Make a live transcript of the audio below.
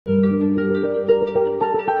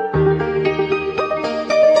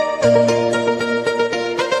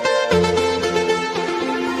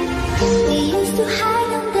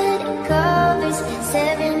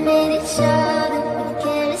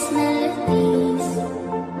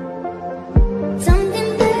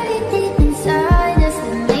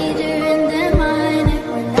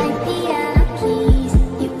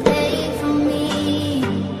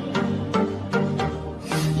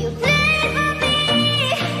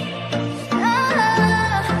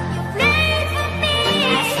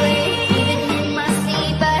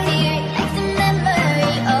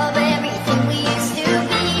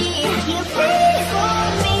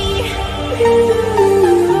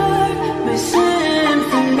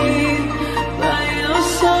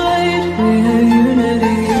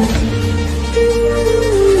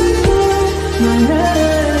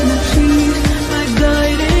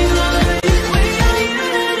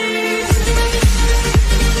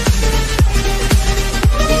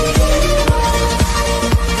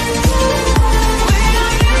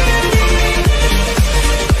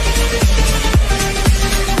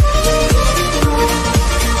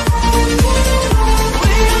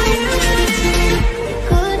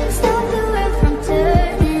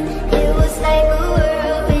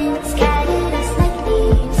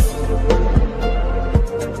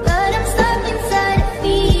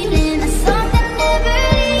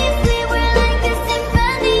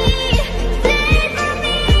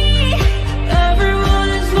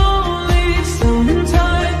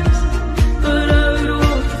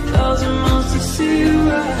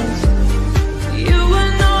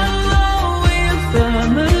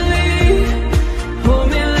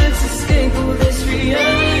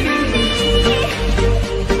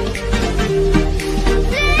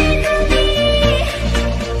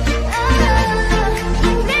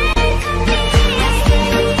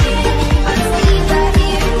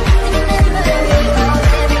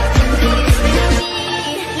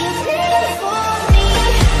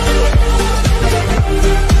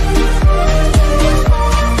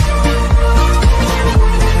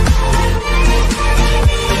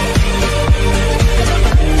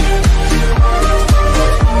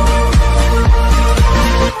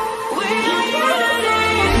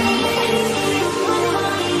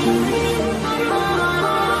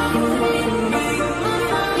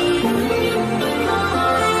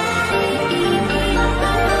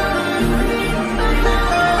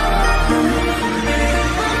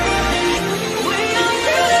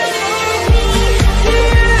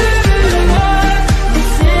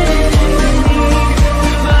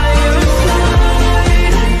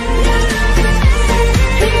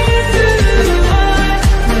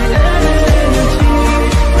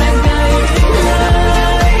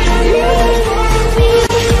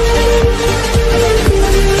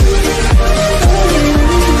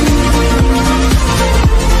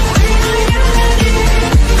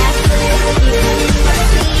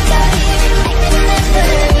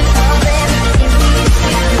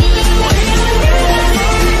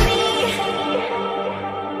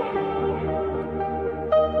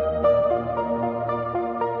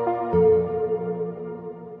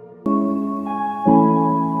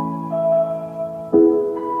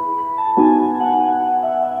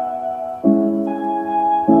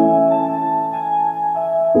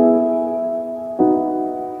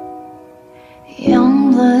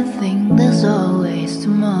always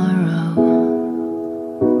tomorrow.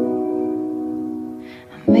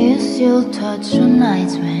 I miss your touch on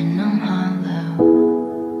nights when I'm hollow.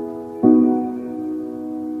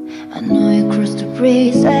 I know you crossed the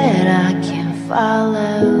bridge that I can't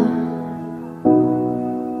follow.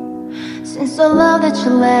 Since the love that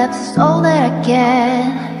you left is all that I get,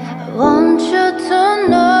 I want you to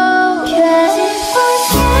know that if I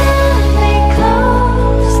can't be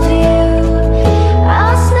close to you,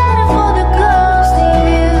 I'll stand for the ghost of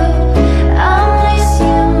you. I'll miss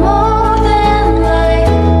you more than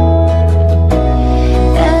life.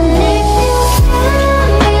 And if you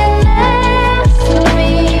can't be next to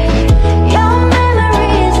me, your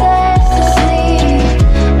memory is ecstasy.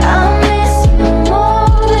 I'll miss you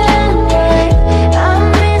more than life. I'll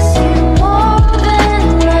miss you more than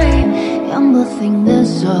life. I'm bluffing,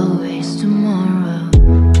 there's always tomorrow.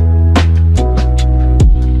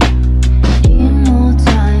 Need more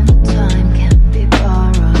time, but time can't be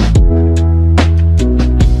borrowed.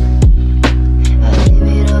 I'd leave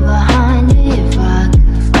it all behind me if I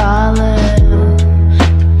could follow.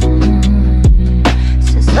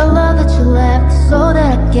 Since the love that you left is all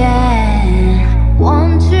that I get,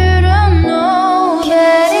 want you to know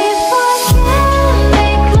that if I can't be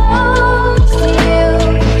close to you,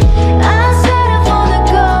 I'll settle for the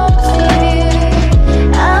ghost of you.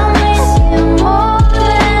 I'll miss you more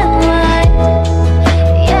than life.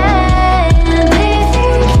 Yeah, and if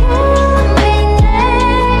you can't be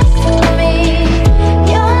next to me,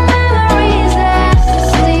 your memory is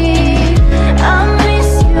ecstasy. I'll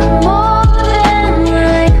miss you more than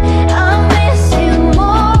life. I'll miss you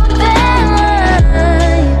more than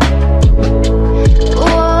life.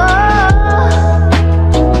 Whoa,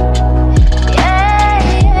 yeah,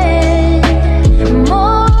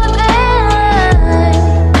 more than life.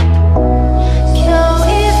 So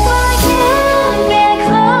if I can't get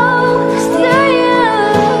close to you,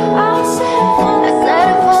 I'll settle for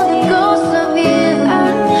the ghost of you. I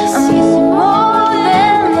miss you more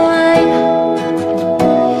than life.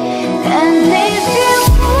 And if you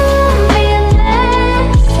can't be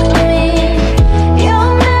next to me, your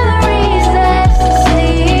memory is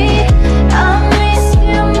ecstasy. I'll miss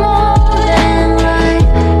you more than life.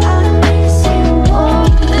 I'll miss you more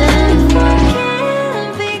than life. If I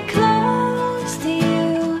can't be close to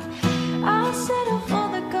you, I'll settle for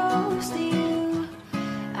the ghost of you.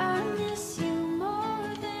 I miss you more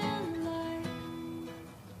than life.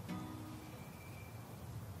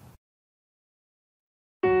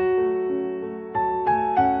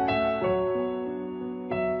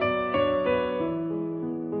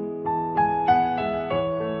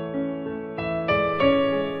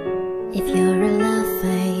 If you're a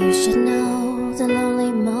lover, you should know the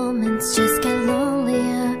lonely moments just get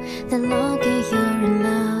lonelier the longer you're in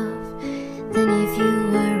love than if you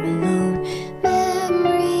were alone.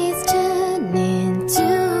 Memories turn into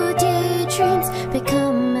daydreams,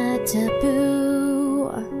 become a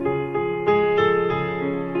taboo.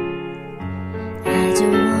 I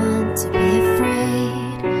don't want to be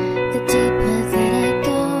afraid. The deeper that I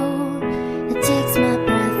go, it takes my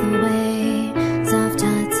breath away. Soft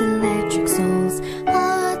hearts, electric souls,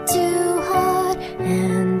 heart to heart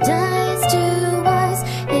and eyes to eyes.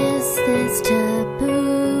 Is this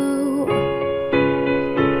taboo?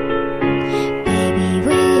 Baby,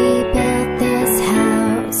 we built this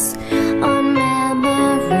house on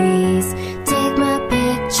memories. Take my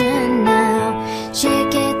picture now,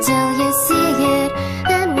 shake it till you see it.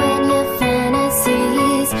 And when your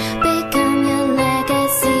fantasies become your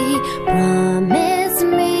legacy, promise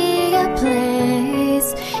me a place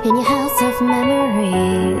in your house of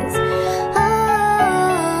memories. Oh,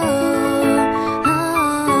 oh, oh,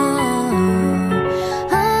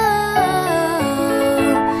 oh,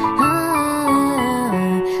 oh.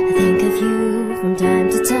 I think of you from time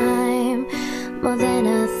to time, more than I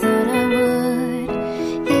thought I would.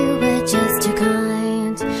 You were just too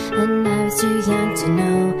kind, and I was too young to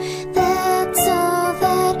know that's all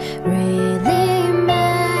that really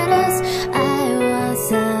matters. I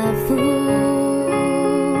was a fool.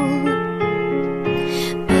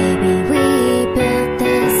 Baby, we built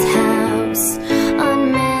this house on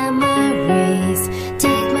memories.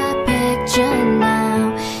 Take my picture now,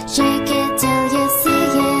 shake it till you see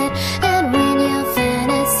it. And when your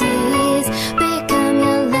fantasies become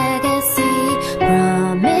your legacy,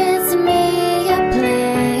 promise me a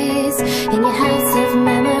place in your house of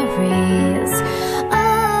memories.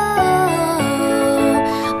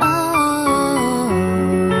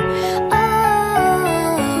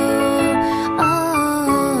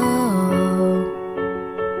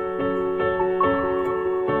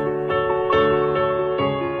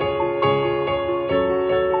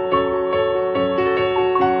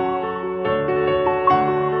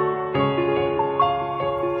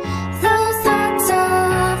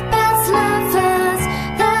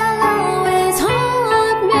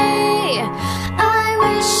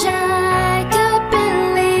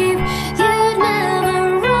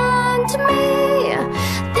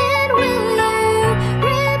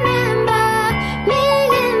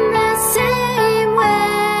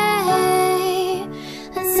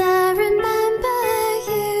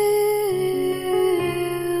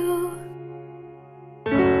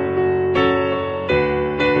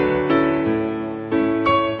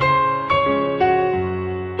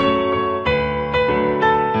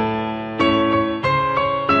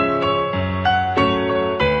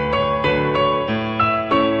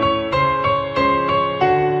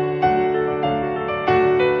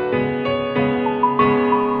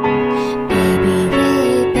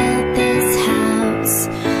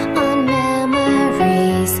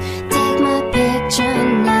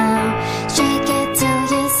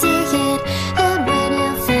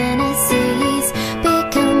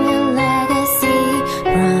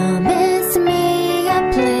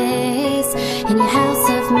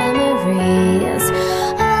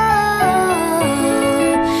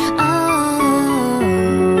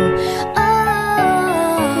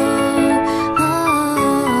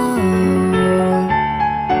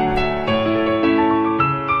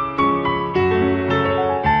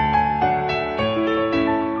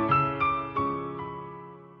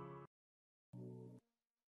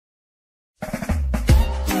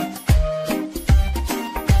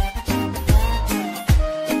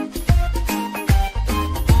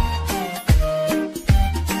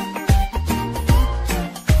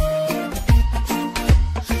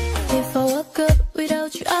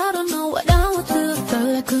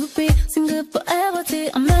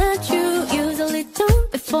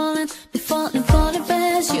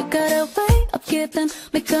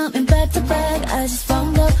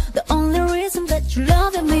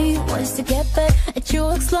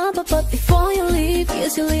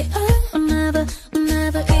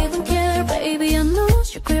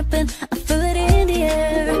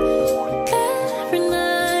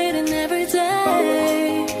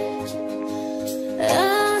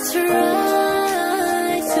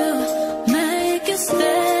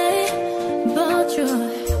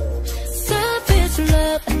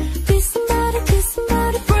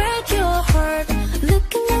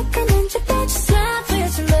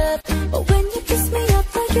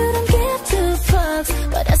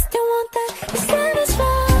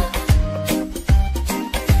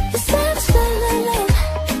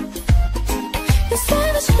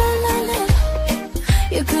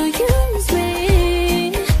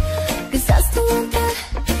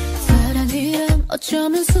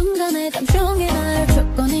 어쩌면 순간의 감정이 날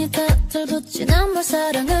조건이 다 들붙지 난 뭘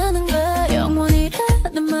사랑하는 거야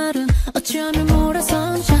영원이라는 말은 어쩌면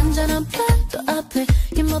몰아선 잔잔한 파도 앞에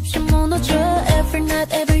힘없이 무너져 Every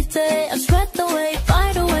night, every day I sweat away,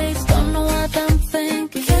 fight away Don't know what I'm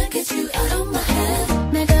thinking Can't get you out of my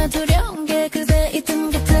head 내가 두려운 게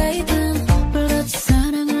그대이든 곁에이든 불같이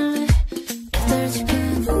사랑을 해 그댈 지금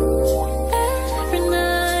Every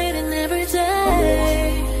night and every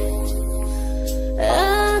day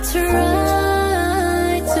I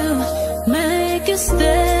try to make you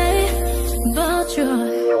stay But you're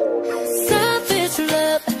savage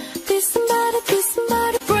love Did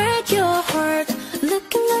somebody break your heart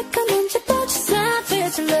Looking like a ninja but you're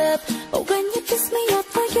savage love But when you kiss me I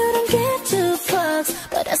thought you don't give two fucks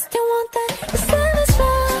But I still want that You're savage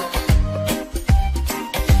love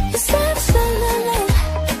You're savage love, love, love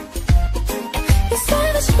You're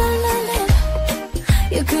savage love, love, love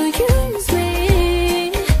You could use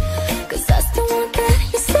me Cause I still want that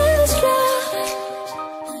You're savage love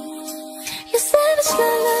You're savage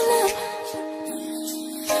love, love, love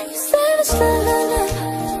You're savage love, love, love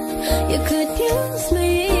You could use me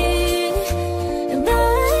And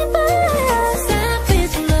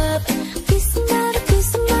savage love Did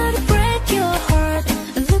somebody break your heart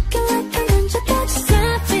Looking like a ninja but you're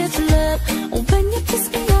savage love When you kiss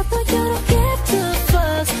me I thought you don't give two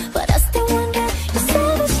fucks But I still want that You're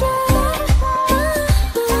savage love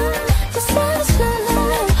You're savage love,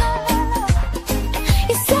 love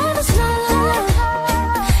You're savage love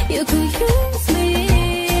You could use me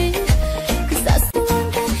Cause I still want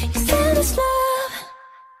that You're savage love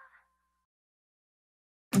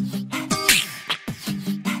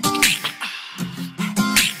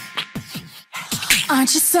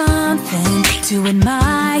Aren't you something to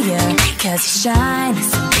admire? Cause you shine as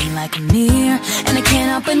something like a mirror And I can't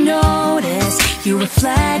help but notice You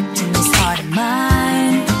reflect in this heart of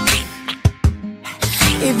mine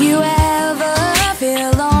If you ever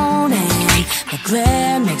feel alone and the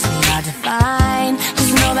glare makes me hard to find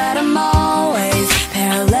Just know that I'm always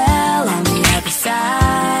parallel on the other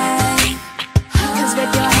side Cause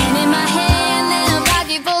with your hand in my hand and a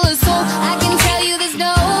pocket full of soul I can tell you there's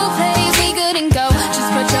no place we couldn't go Just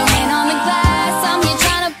put your hand on the glass, I'm here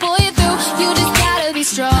trying to pull you through You just gotta be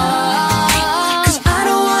strong Cause I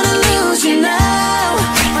don't wanna lose you now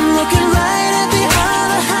I'm looking right at the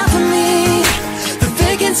other half of me The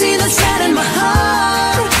vacancy that's sat in my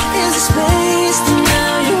heart Is a space that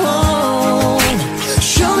now you own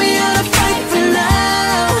Show me how to fight for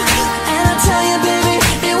now And I'll tell you baby,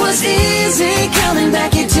 it was easy coming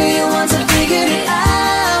back here to you once I figured it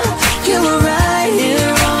out You were right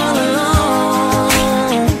here all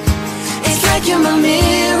along It's like you're my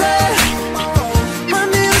mirror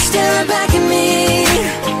staring back at me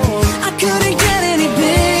I couldn't get any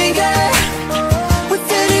bigger With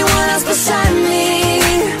anyone else beside me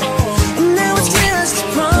And now it's clear as the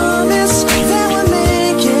promise That we're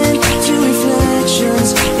making two reflections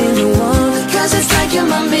into one Cause it's like you're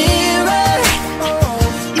my mirror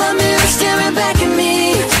staring back at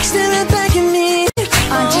me Staring back at me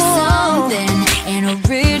Aren't you something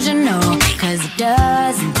original? Cause it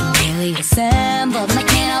doesn't really assemble And I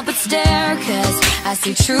can't help but stare Cause I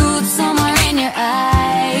see truth somewhere in your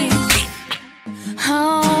eyes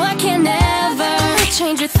Oh, I can never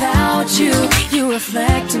change without you You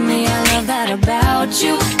reflect in me, I love that about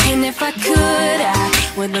you And if I could,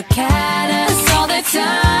 I would look at us all the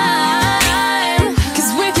time Cause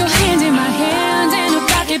with your hand in my hand and a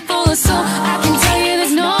pocket full of soul I can tell you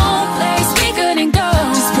there's no place we couldn't go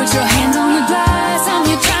Just put your hand on the glass, I'm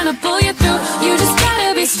here trying to pull you through You just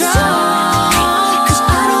gotta be strong Cause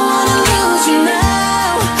I don't wanna lose you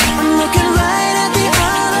now I'm looking right at the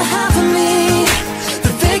other half of me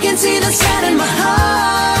The vacancy that's sat in my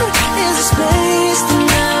heart Is a space that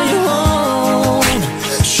now you own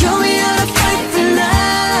Show me how to fight for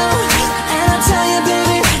now And I'll tell you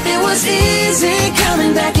baby, it was easy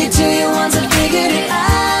coming back here to you once I figured it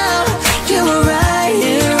out You were right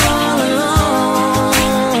here all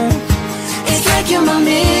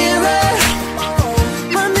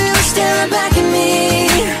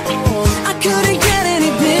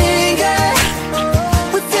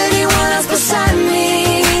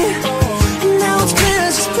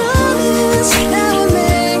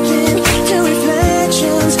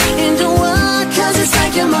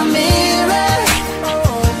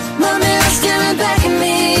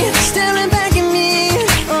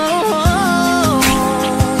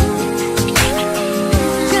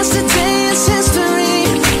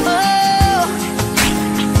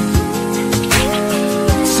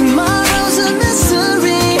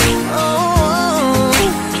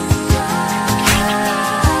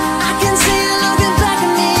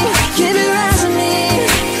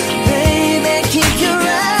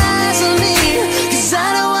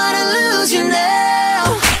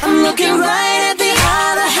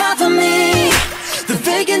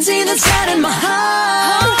in my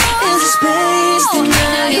heart is a space that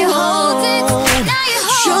now you hold.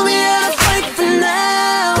 Show me how to fight for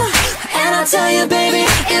now, and I'll tell you, baby,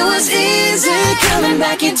 it was easy coming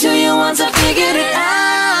back into you once I figured it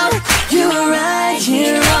out. You were right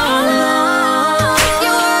here all along.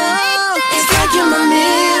 It's like you're my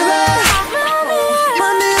mirror,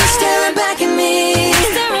 staring back at me.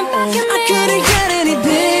 I couldn't get any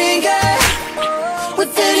bigger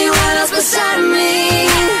with anyone else beside me.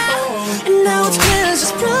 And now it's clear as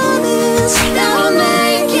this promise that we'll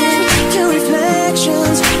make it. Two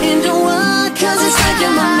reflections into one, 'cause it's like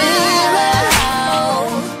you're my mirror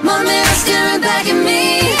staring back at me,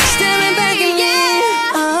 staring back at me.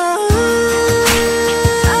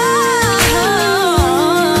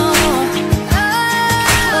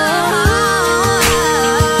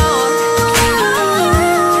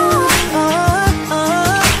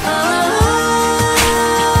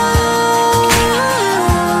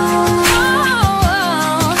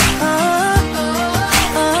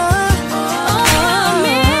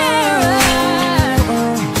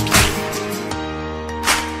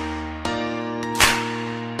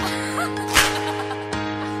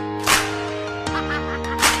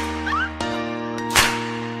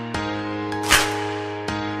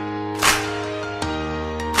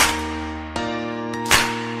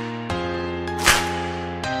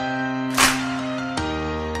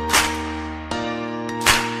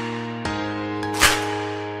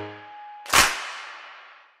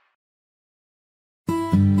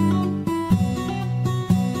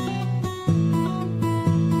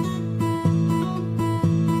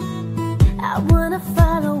 I wanna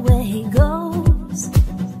follow where he goes.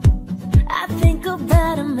 I think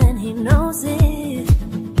about him and he knows it.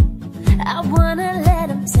 I wanna let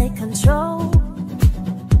him take control,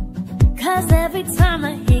 'cause every time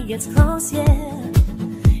that he gets close, yeah,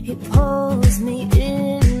 he pulls me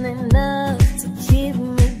in enough to keep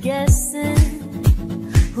me guessing.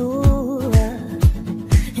 Ooh,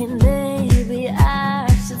 and maybe I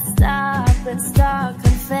should stop and start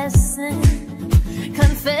confessing.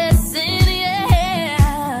 Confessing,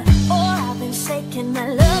 yeah. Oh, I've been shaking. I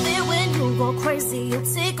love it when you go crazy. You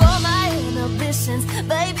take all my inhibitions.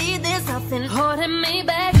 Baby, there's nothing holding me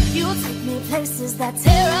back. You take me places that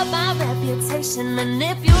tear up my reputation,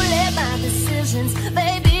 manipulate my decisions.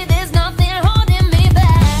 Baby, there's nothing holding me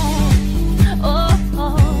back. Oh,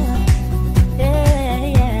 oh, yeah,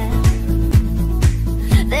 yeah.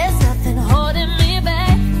 There's nothing holding me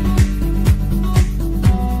back.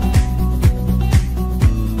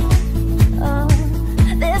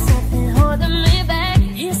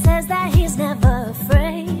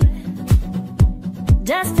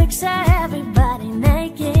 Just picture everybody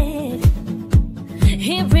naked.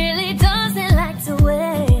 He really doesn't like to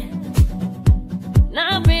wait.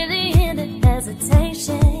 Not really into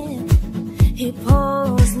hesitation. He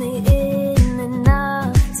pulls me in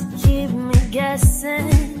enough to keep me guessing.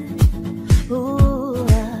 Ooh,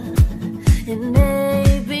 and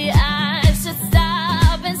maybe I should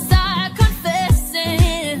stop and start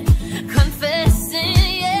confessing. Confessing,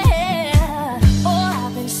 yeah. Oh,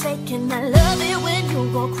 I've been shaking. I love it when you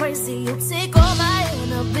go crazy. You take all my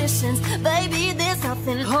inhibitions. Baby, there's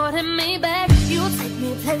nothing holding me back. You take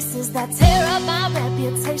me places that tear up my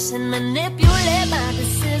reputation, manipulate my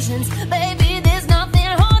decisions. Baby, there's nothing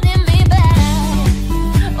holding me back.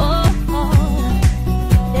 Oh, oh,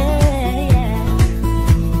 yeah, yeah.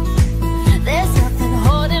 There's nothing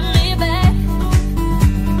holding me back.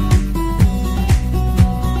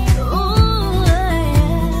 Ooh, yeah.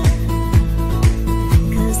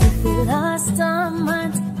 'Cause if we lost our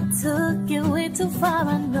minds, took it way too far,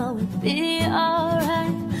 I know we'd be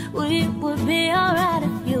alright. We would be alright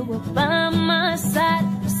if you were by my side.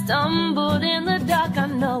 Stumbled in the dark, I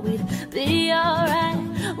know we'd be alright.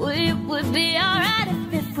 We would be alright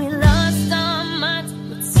if we lost our minds.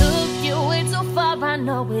 We took it way too far, I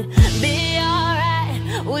know we'd be alright.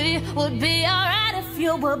 We would be alright if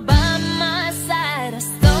you were by my side. I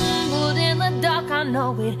stumbled in the dark, I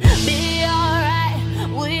know we'd be alright.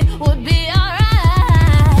 We would be alright.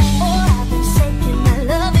 Oh, I've been shaking. I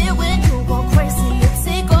love it when you go crazy. You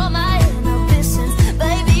take all my inhibitions.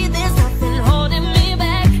 Baby, there's nothing holding me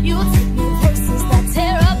back. You take me places that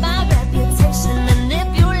tear up my reputation,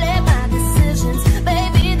 manipulate my decisions.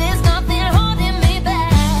 Baby, there's nothing holding me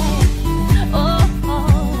back. Oh,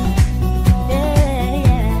 oh, yeah,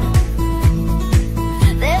 yeah.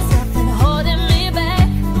 There's nothing holding me back.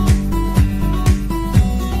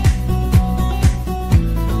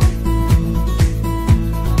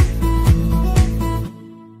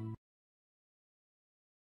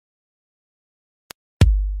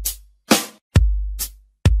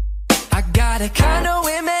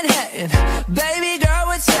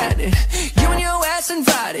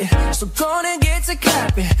 invited, so gonna get to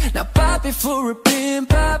clapping. Now pop it for a pin,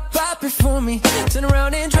 pop it for me. Turn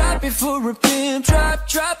around and drop it for a pin,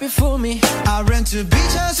 drop it for me. I rent a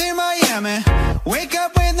beach house in Miami, wake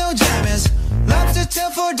up with no jammies, lobster tail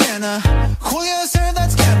for dinner, Julio served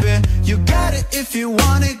that's camping. You got it if you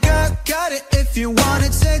want it, got it if you want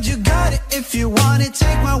it. Said you got it if you want it,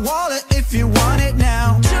 take my wallet if you want it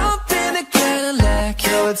now. Jump in a Cadillac,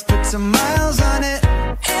 Girl, let's put some miles on it,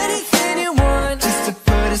 anything you want, just to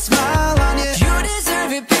put a smile on you. you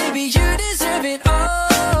deserve it, baby, you deserve it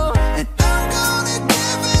all. And I'm gonna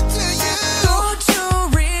give it to you. Gold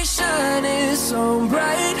jewelry shining so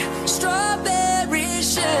bright, strawberry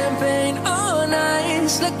champagne all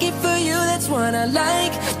nice. Lucky for you, that's what I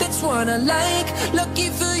like, that's what I like. Lucky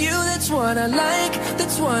for you, that's what I like,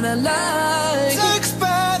 that's what I like. Sex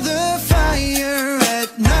by the fire at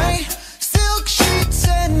night, silk sheets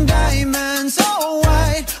and diamonds all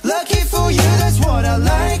white. Lucky for you, that's what I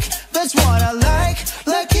like, that's what I like.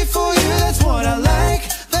 Lucky for you, that's what I like,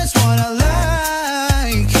 that's what I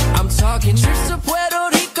like. I'm talking trips to Puerto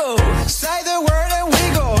Rico, Say the word and we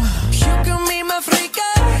go. you can be my frica,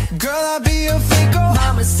 Girl, I'll be your fico.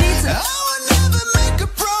 mamacita. I will never make a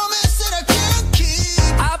promise that I can't keep.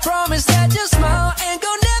 I promise that your smile ain't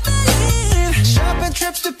gon' never leave. Shopping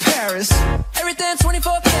trips to Paris, Everything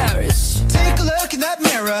 24 carats. take a look in that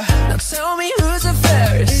mirror. Now tell me who's the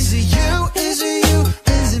fairest. Is it you, is it you,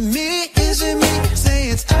 is it me, is it me? Say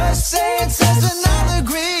it's us, and I'll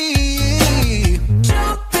agree.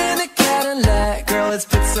 Jump in a Cadillac, Girl, let's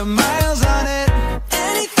put some miles on it,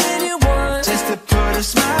 anything you want, just to put a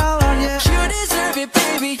smile on you. you deserve it,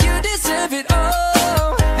 baby, you deserve it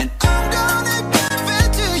all. And I'm gonna give it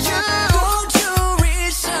to you. Gold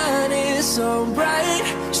jewelry shining so bright,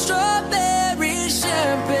 strawberry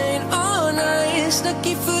champagne all nice.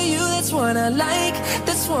 Lucky for you, that's what I like,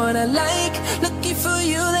 that's what I like. Lucky for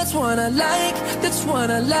you, that's what I like, that's what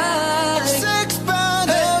I like. Sex by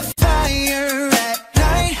the fire at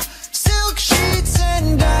night, silk sheets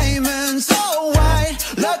and diamonds all white.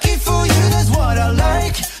 Lucky for you, that's what I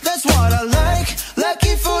like, that's what I like.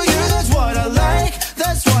 Lucky for you, that's what I like,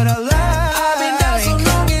 that's what I like. I've been down so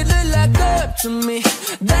long it look like up to me,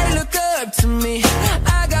 they look up to me.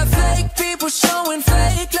 I got fake people showing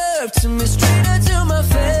fake love to me, straight up to my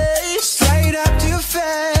face, Straight up to your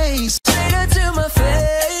face. straight up to my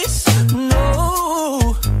face.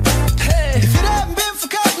 No, hey, If it hadn't been for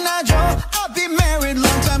Cotton Eye Joe, I'd be married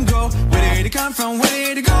long time ago. Where did it come from? Where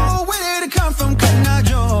did it go? Where did it come from, Cotton Eye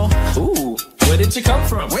Joe? Ooh, where did you come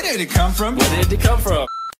from? Where did it come from? Where did it come from?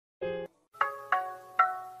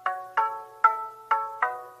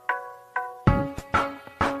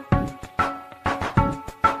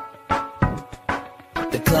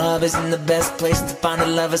 The club isn't the best place to find a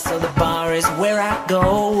lover, so the bar is where I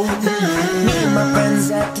go. Me and my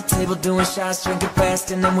friends at the table doing shots, drinking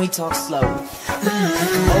fast, and then we talk slow.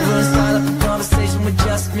 Come over and start up a conversation with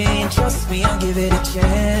just me, and trust me, I'll give it a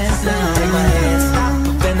chance. Take my hand,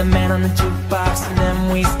 stop, and the man on the jukebox, and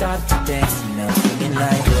then we start to dance. And I'm singing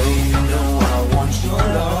like, oh, you know I want your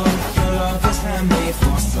love. Your love is handmade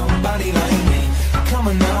for somebody like me. Come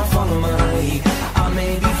on now, follow my lead. I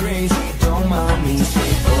may be crazy, don't mind me.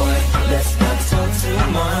 Say, boy, let's not talk too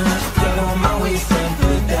much. Grab on my waist and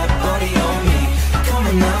put that body on me. Come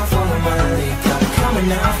on now, follow my lead. Come on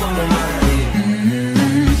now, follow my lead.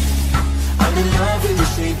 I'm in love with the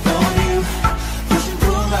shape of you. Push and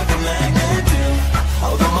pull like a magnet do.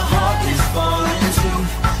 Although my heart is falling too,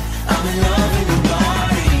 I'm in love with your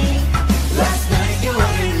body. Last night you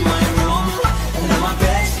were in my room, and now my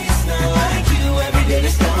bed sheets smell like you. Every day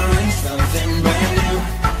discovering something brand new.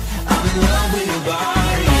 I'm in love with your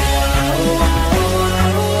body.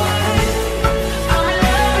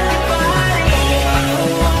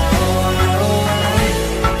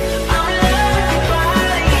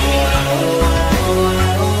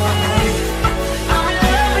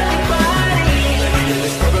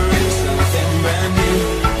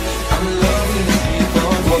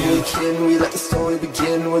 We let the story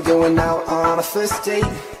begin. We're going out on a first date.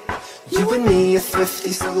 You and me are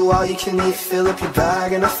thrifty, so go all you can eat. Fill up your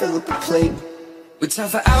bag and I fill up a plate. we talk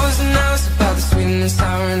for hours and hours about the sweet and the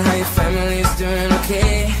sour and how your family is doing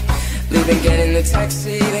okay. Leaving, getting the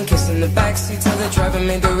taxi, then kissing the backseat till the driver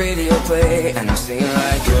made the radio play. And I'm singing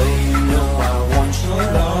like, Girl, you know I want your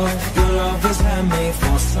love. Your love is handmade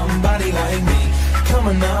for somebody like me. Come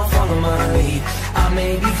on now, follow my lead. I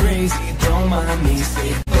may be crazy, don't mind me.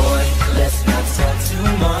 Say, boy, let's not talk too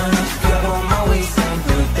much. Grab on my waist and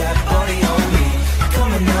put that body on me.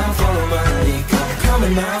 Come on now, follow my lead. Come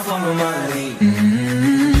on now, follow my lead.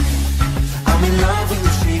 I'm in love with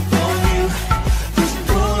the shape of you. Push and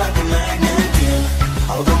pull like a magnet do.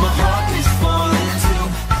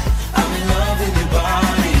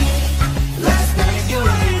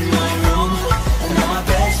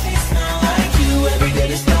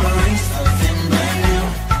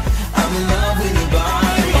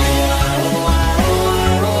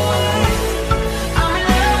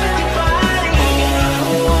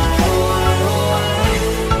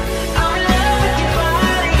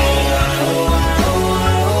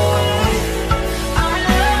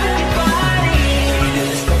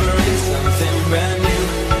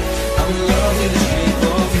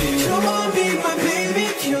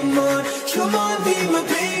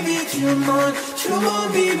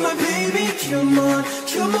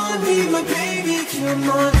 be my baby, come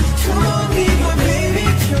on. Come on, be my baby,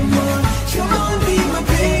 come on. Come on, be my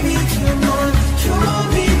baby, come on. Come on,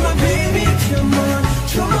 be my baby, come on.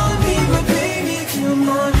 Come on, be my baby, come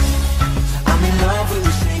on. I'm in love with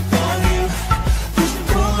the shape of you. Push and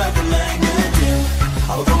pull like a magnet do.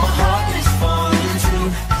 Although my heart is falling too,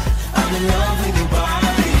 I'm in love with your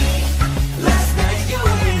body. Last night you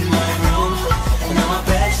were in my room, and now my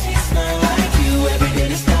bed sheets smell like you. Every day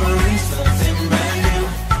discovering something brand new.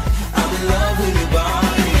 I'm in love with your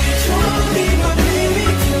body. Come on, be my baby,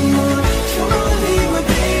 come on. Come on, be my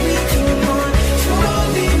baby, come on. Come on,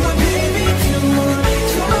 be my baby, come on.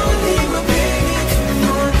 Come on, be my baby, come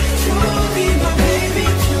on. Come on, be my baby,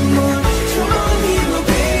 come on. Come on, be my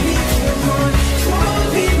baby, come on. Come on,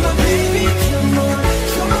 be my baby, come on.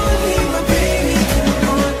 Come on, be my baby, come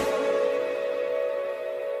on.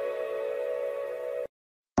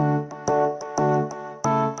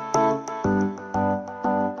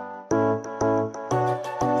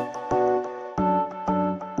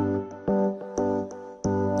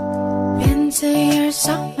 Into years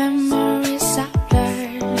of memories I've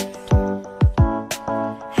learned.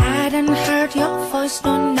 Hadn't heard your voice,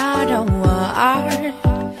 no, not a word.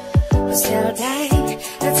 But still they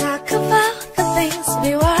talk about the things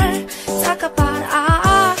we were. Talk about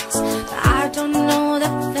us, but I don't know the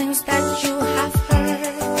things that you have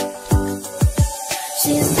heard.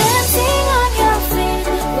 She's dancing on your feet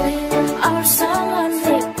with our song on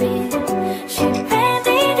repeat. She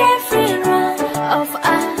painted every run of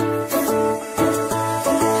us.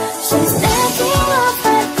 She's taking off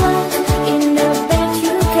her clothes in the bed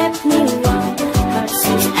you kept me warm. But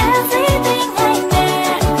she's everything I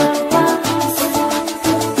never was.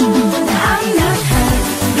 I'm not her,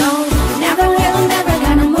 no, never will, never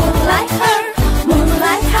gonna move like her. Move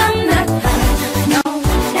like I'm not her, no,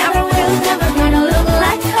 never will, never gonna look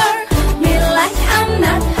like her. Me like I'm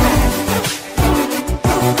not her,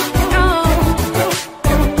 no,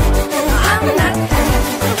 I'm not her.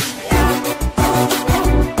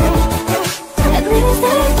 At least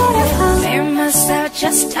that's what I hope. Me myself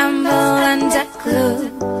just stumble under glue.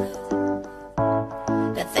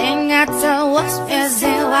 The thing I thought was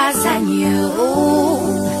missing was I knew.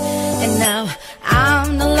 And now I'm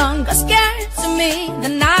no longer scared to meet the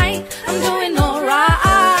night. I'm doing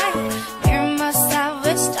alright. Me myself,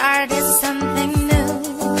 we started something new.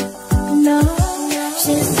 No,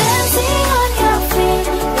 she's dancing on your feet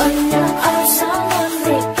when you're our song on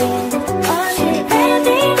repeat. She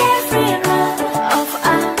painted every run of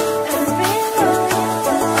us.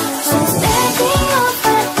 She's taking off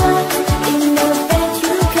her clothes in the bed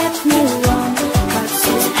you kept me warm. But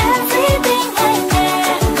she's everything I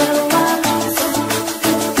never was.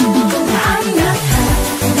 I'm not her,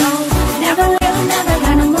 no, never will, never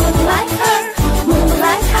gonna move like her. Move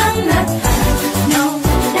like I'm not her, no,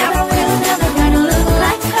 never will, never gonna look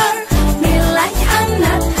like her. Me like I'm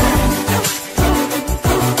not her,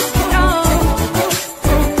 no,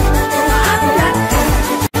 I'm not her.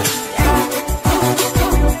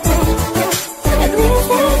 At least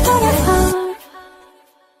that's what I've heard.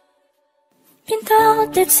 Been told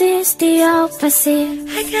that it's the opposite.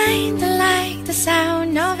 I kinda like the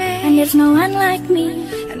sound of it, and there's no one like me.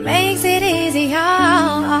 It makes it easier.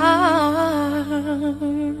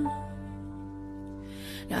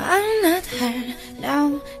 No, I'm not her,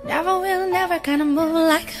 no, never will, never gonna move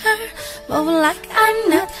like her. Move like I'm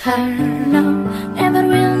not her, no, never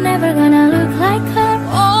will, never gonna look like her.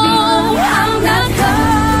 Oh, I'm not her,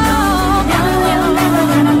 no, never will, never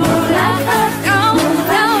gonna move like her. No,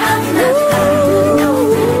 no, I'm not her, no,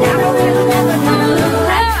 never will, never gonna look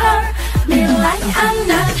like her. Me like I'm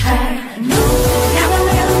not her, no, never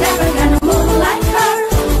will, never gonna move like her.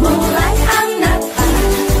 Move like I'm not her,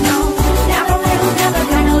 no, never will, never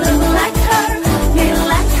gonna look like her. Me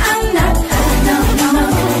like I'm not her, no, no,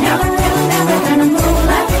 never will, never gonna move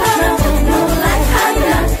like her. Move like I'm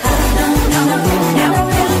not her, no, no, never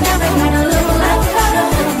will, never gonna look like her.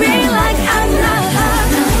 Be like I'm not her,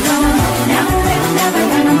 no, no, never will, never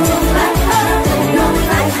gonna move like her. Move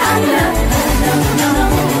like I'm not her, no, no,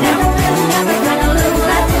 never will, never gonna look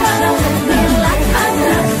like her. Be like I'm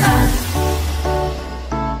not her.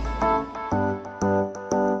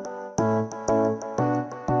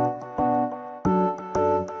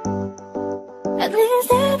 At least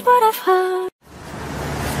that's what I've heard.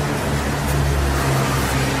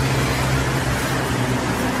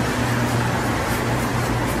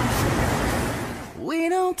 We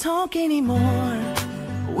don't talk anymore.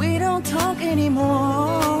 We don't talk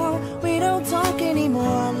anymore. We don't talk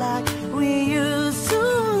anymore like we used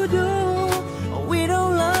to do. We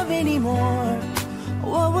don't love anymore.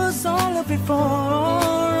 What was all of it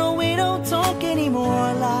for? We don't talk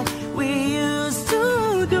anymore like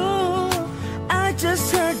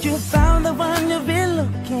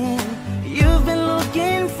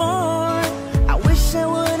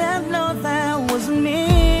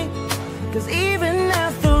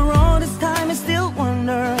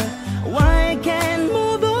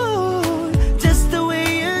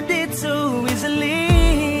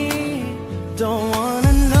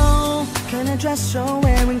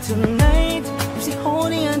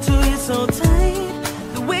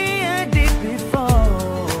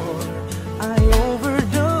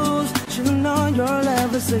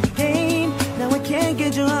was a game. Now I can't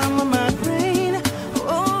get you out of my brain.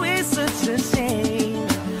 Oh, it's such a shame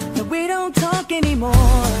that we don't talk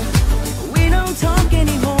anymore. We don't talk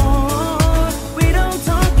anymore. We don't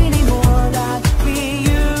talk anymore like we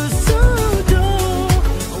used to do.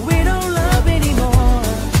 We don't love anymore.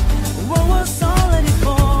 What was all of it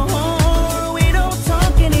for? We don't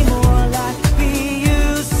talk anymore like we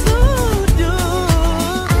used to do.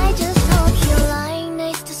 I just hope you're lying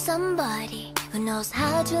next to somebody who knows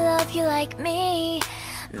how to love you like me.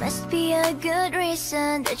 Must be a good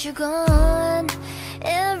reason that you're gone.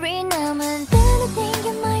 Every now and then I think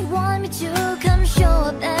you might want me to come show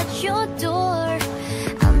up at your door.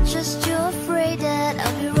 I'm just too afraid that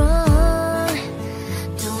I'll be wrong.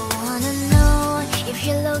 Don't wanna know if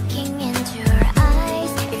you're looking into her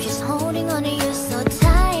eyes, if she's holding on to you so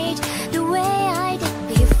tight, the way I did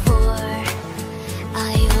before.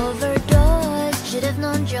 I overdosed, should have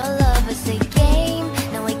known your love was a game.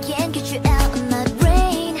 Now I can't get you out of my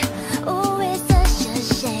brain. Oh, it's such a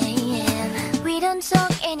shame. We don't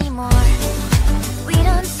talk anymore. We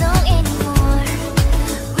don't talk anymore.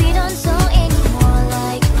 We don't talk anymore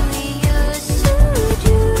like we used to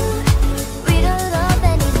do. We don't love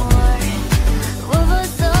anymore. What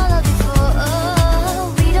was all of it for?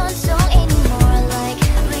 Oh, we don't talk anymore like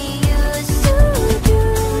we used to do.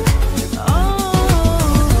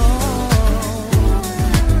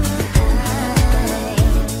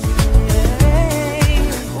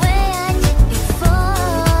 Way I did before.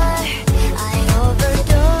 I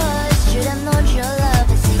overdosed. Should have known your love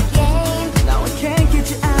is a game. Now I can't get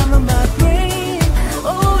you out of my brain.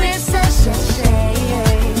 Oh, it's such a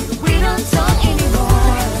shame. We don't talk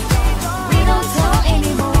anymore. We don't talk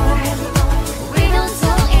anymore. We don't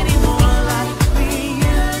talk anymore like we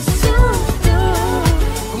used to do.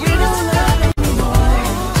 We don't love anymore.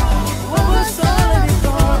 What was all of it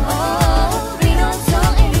for? Oh, we don't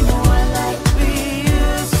talk anymore like we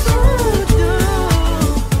used to do.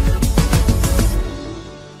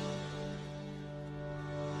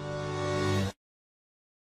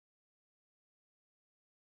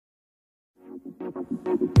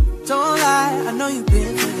 Don't lie, I know you've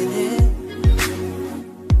been feeling it.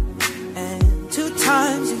 And 2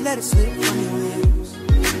 times you let it slip from your lips.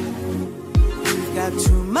 You've got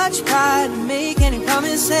too much pride to make any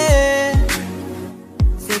promises,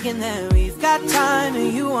 thinking that we've got time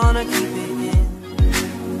and you wanna keep it in.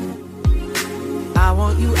 I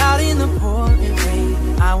want you out in the pouring rain.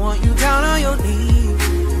 I want you down on your knees,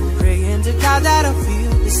 praying to God that I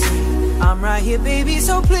feel the same. I'm right here, baby,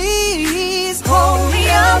 so please hold me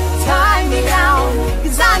up, tie me down,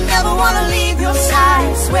 'cause I never wanna leave your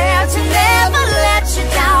side. Swear to never let you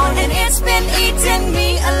down, and it's been eating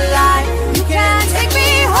me alive. You can't take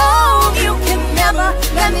me home, you can never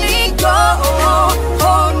let me go.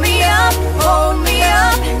 Hold me up,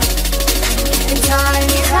 and tie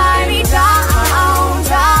me down,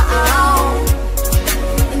 down.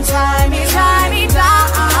 And tie me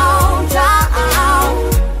down, down.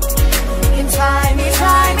 And tie me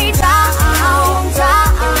down, down.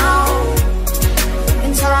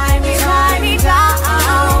 And tie me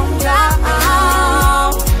down, down.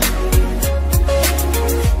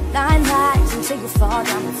 9 lives until you fall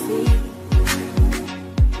down the feet.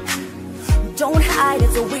 Don't hide,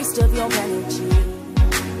 it's a waste of your energy.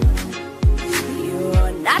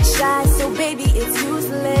 You're not shy, so baby, it's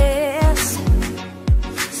useless.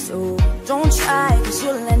 So don't try, 'cause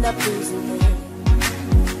you'll end up losing it.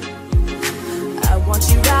 I want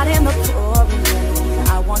you out in the pouring rain.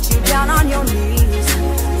 I want you down on your knees,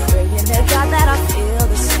 praying to God that I feel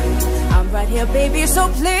the same. I'm right here, baby, so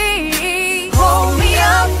please hold me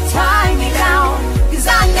up, tie me down, 'cause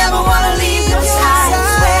I never wanna leave your side.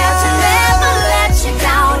 Swear to never let you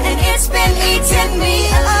down, and it's been eating me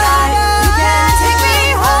alive. You can't take me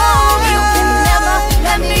home, you can never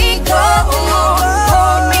let me go.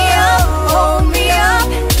 Hold me up,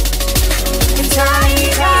 and tie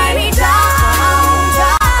me down,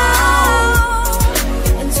 down.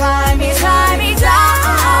 And tie me down,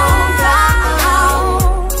 down.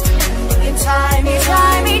 And tie me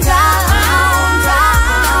down,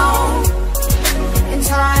 down. And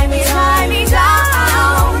tie me down,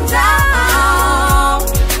 down.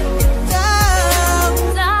 Down,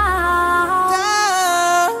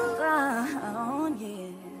 down, yeah.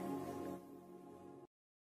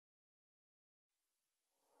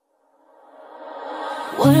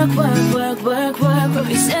 Work, work, work, work, work, work.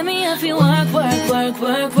 You set me up, you work, work, work,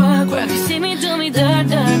 work, work, work. You see me do me dirt,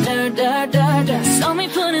 dirt, dirt, dirt, dirt, dirt. Saw me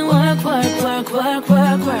put in work, work, work, work,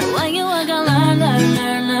 work, work. When you work, I learn, learn,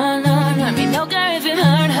 learn, learn, learn, learn. Me no care if it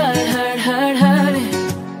hurt, hurt, hurt, hurt, hurt.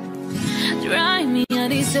 Drive me, I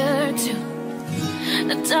deserve to.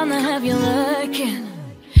 No time to have you looking.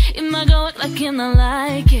 You might go act like you not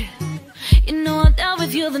like it. You know I dealt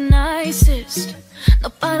with you the nicest.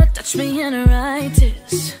 Nobody touched me in a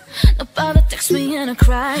righteous. Nobody text me in a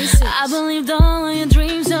crisis. I believed all of your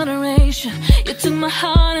dreams are duration. You took my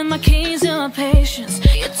heart and my keys and my patience.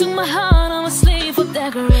 You took my heart, I was slave for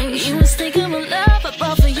decoration. You mistaken my love, I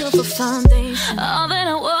bought for you for foundation. All that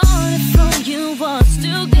I wanted from you was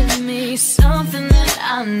to give me something that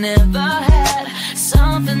I never had,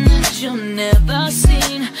 something that you've never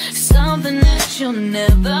seen, something that you've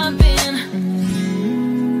never been.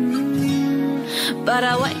 But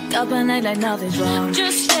I wake up and act like nothing's wrong.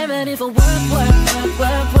 Just get ready for work, work, work,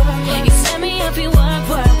 work, work. You send me up, you work,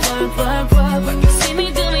 work, work, work, work, work. You see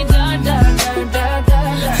me do me dirt, dirt, dirt, dirt,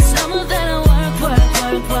 dirt, dirt. Some of that I work, work,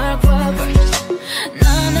 work, work, work, work.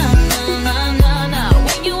 Nah, nah, nah, nah, nah, nah.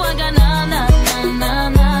 When you walk out, nah, nah, nah, nah,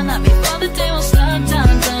 nah, nah. Before the day will start,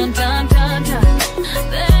 dun, dun, dun, dun, dun.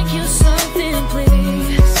 Thank you, something,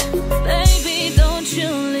 please. Baby, don't you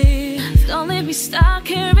leave. Don't let me stuck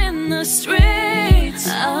here in the streets.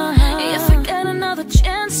 If I get another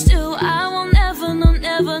chance to, I will never, no,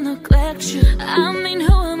 never neglect you. I mean,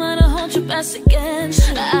 who am I to hold your best against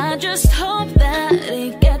you? I just hope that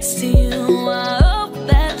it gets to you. I hope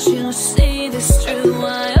that you see this through.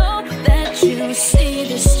 I hope that you see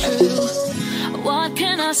this true. What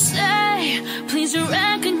can I say? Please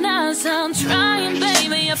recognize I'm trying,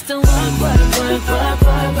 baby. You have to work, work, work, work,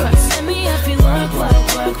 work, work. Send me up, you work,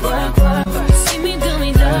 work, work, work, work, work. See me do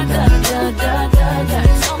me da da da da da da.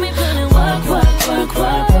 Tell me put in work, work, work,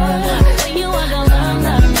 work, work. When you walk out, la la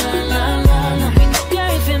la la la la. We don't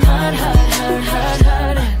care if it might hurt, hurt, hurt,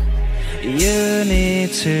 hurt. You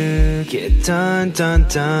need to get done, done,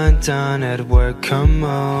 done, done at work, come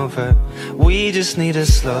over. We just need to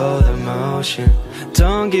slow the motion.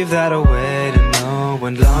 Don't give that away to no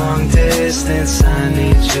one. Long distance, I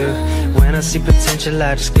need you. When I see potential,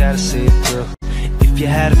 I just gotta see it through. If you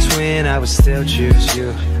had a twin, I would still choose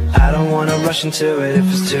you. I don't wanna rush into it if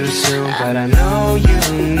it's too soon, but I know you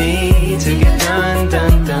need to get done,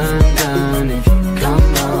 done, done, done. If you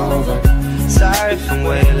come over, sorry if I'm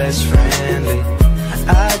way less friendly.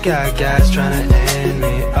 I got guys trying to end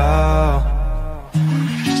me, oh.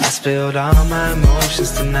 I spilled all my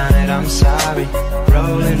emotions tonight, I'm sorry.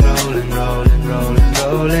 Rolling, rolling, rolling, rolling,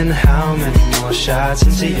 rolling. How many more shots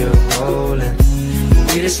until you're rolling?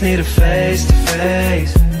 We just need a face to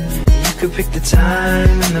face. You could pick the time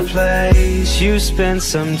and the place. You spend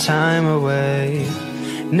some time away.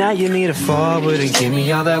 Now you need to forward and give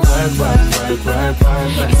me all that work, work, work, work,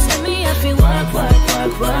 work, work. You send me up, you work, work,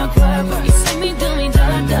 work, work, work, work. You see me do me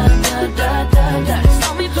da da da da da da.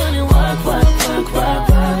 Saw me put in work, work, work, work,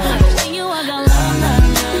 work. When you walk out, la la la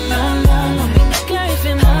la la la. We don't care if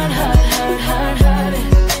it might hurt, hurt, hurt, hurt.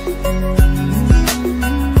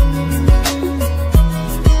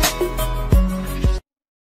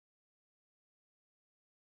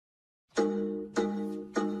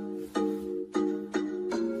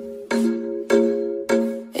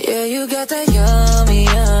 Yeah, you got that yummy,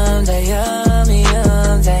 yum, that yummy,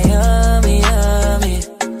 yum, that yummy, yummy.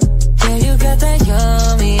 Yeah, you got that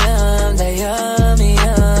yummy, yum, that yummy,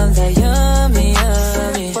 yum, that yummy,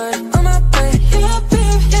 yummy. Word on my way, yeah,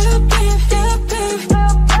 babe, yeah, babe, yeah, babe.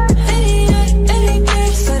 88,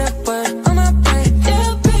 88, say that word on my way,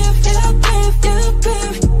 yeah, babe, yeah, babe, yeah,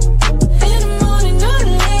 babe. In the morning, or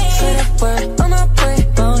late, say that word on my way.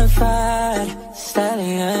 Bonafide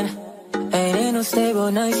stallion. Ain't no stable,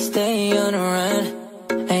 now you stay on the run.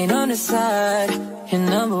 Ain't on the side, you're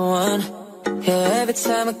number one. Yeah, every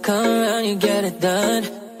time I come around, you get it done.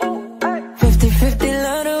 50-50,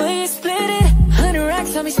 love the way you split it. 100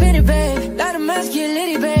 racks on me, spin it, babe. Light a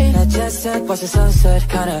masculinity, babe. I just said, watch the sunset,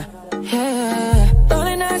 kinda, yeah.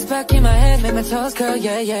 Rolling eyes back in my head, make my toes curl,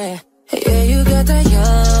 yeah, yeah. Yeah, you got that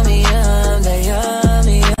yummy, yum, that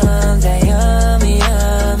yummy, yum, that yummy,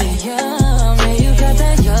 yummy, yum. Yeah, you got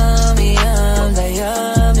that yummy, yum, that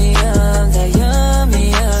yummy, yum, that yummy,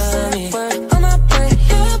 yummy. Word on my way,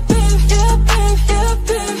 yeah, babe, yeah, babe, yeah,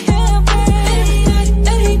 babe, yeah, babe. 88,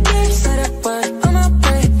 88, say that word on my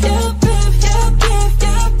way, yeah, babe, yeah, babe,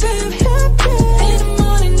 yeah, babe, yeah, babe. In the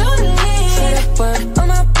morning, or late, say that word on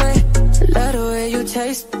my way. Love the way you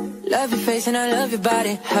taste. Love your face and I love your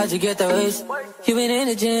body. How'd you get that waist? You been in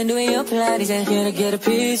the gym doing your Pilates and here to get a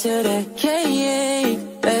piece of that. Yeah, yeah,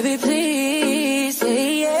 baby, please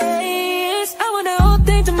say yes. I want the whole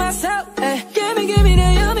thing to myself. Hey, give me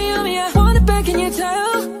that yummy, yummy. I want it back in your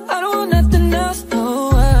tail. I don't want nothing else.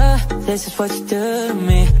 No, this is what you do to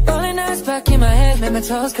me. Rolling eyes back in my head, make my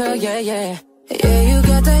toes curl. Yeah, yeah. Yeah, you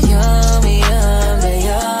got that yummy, yum, that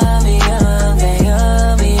yummy, yum, that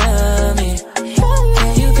yummy, yummy.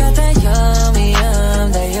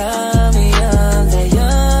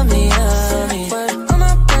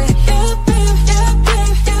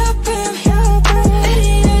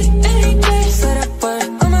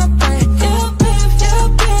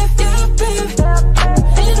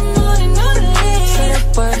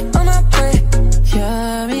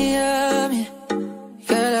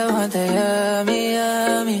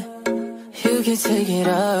 it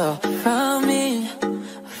all from me,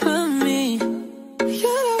 from me.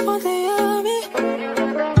 You're the one thing of me.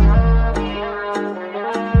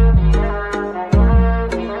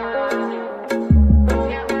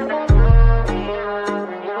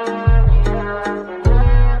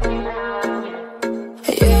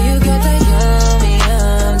 Yeah, you got that yummy,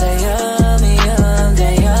 yum, that yummy, yum,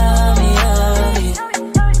 that yummy, yummy.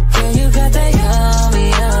 Yeah, you got that yummy,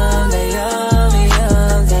 yum, that yummy,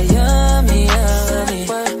 yum, that yummy, yummy.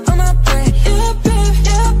 On my brain, yeah, babe,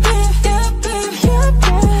 yeah, babe, yeah, babe, yeah,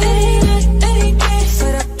 babe. Any day,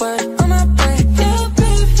 say that word. On my brain, yeah,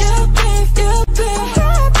 babe, yeah, babe, yeah, babe,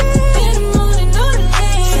 yeah, babe. In the morning or the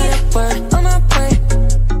late, say that word. On my brain.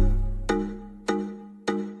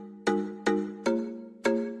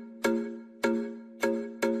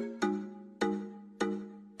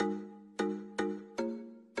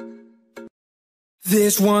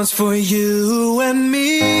 This one's for you and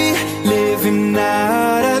me, living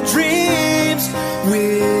out our dreams.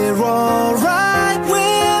 We're alright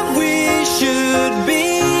where we should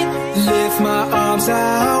be. Lift my arms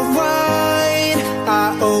out wide,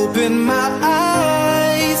 I open my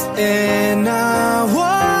eyes, and all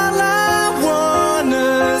I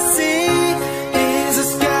wanna see is a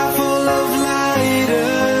sky full of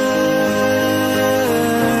lighters,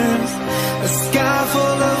 a sky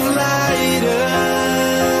full of lighters.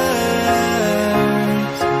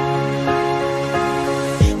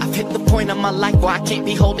 I've hit the point of my life where I can't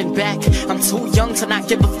be holding back. I'm too young to not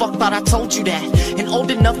give a fuck, but I told you that. And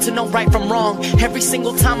old enough to know right from wrong. Every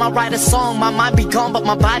single time I write a song, my mind be gone, but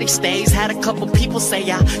my body stays. Had a couple people say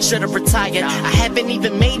I should've retired. I haven't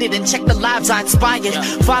even made it, and check the lives I inspired.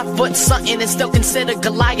 5 foot something and still considered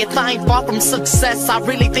Goliath. I ain't far from success, I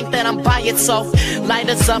really think that I'm by it. So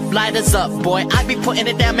lighters up, boy. I be putting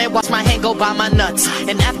it down, man, watch my hand go by my nuts.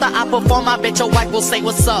 And after I perform, I bet your wife will say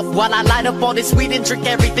what's up, while I light up all this weed and drink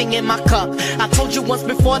everything in my cup. I told you once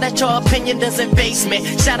before that your opinion doesn't faze me.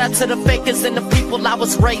 Shout out to the fakers and the people I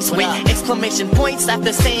was raised with. Exclamation points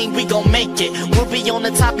after saying we gon' make it. We'll be on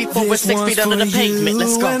the top before we're 6 feet under the pavement.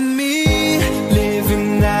 Let's go. And me,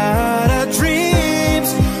 living out our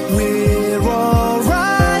dreams. We're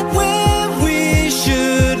alright where we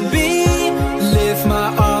should be. Lift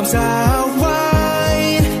my arms out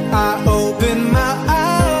wide, I open my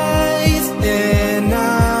eyes, and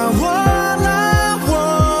all I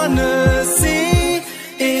wanna see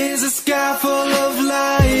is a sky full of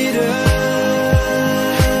lighters.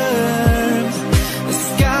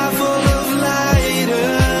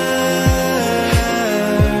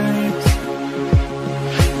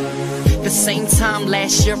 Same time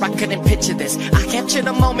last year I couldn't picture this. I captured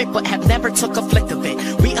a moment but have never took a flick of it.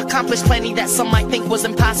 We accomplished plenty that some might think was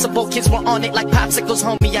impossible. Kids were on it like popsicles,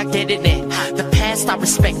 homie, I get it in. The past I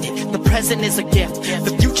respect it, the present is a gift.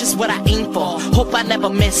 The future's what I aim for, hope I never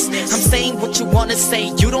miss. I'm saying what you wanna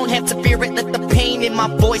say, you don't have to fear it. Let the pain in my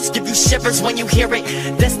voice give you shivers when you hear it.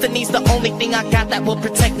 Destiny's the only thing I got that will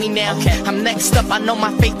protect me now. I'm next up, I know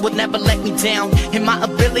my faith would never let me down. And my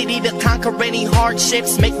ability to conquer any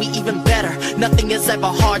hardships make me even better. Nothing is ever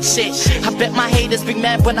hard shit. I bet my haters be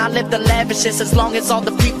mad when I live the lavishest. As long as all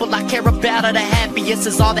the people I care about are the happiest,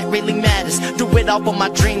 is all that really matters. Do it all for my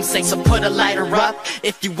dream's sake, so put a lighter up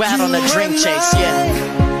if you out on a dream chase,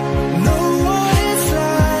 yeah.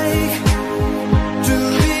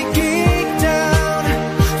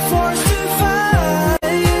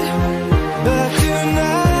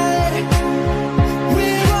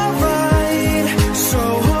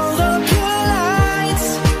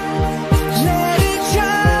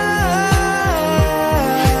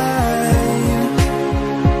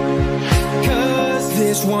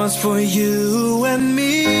 This one's for you and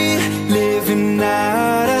me, living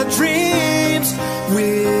out our dreams.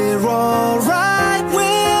 We're alright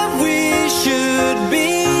where we should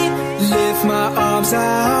be. Lift my arms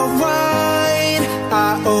out wide,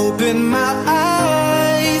 I open my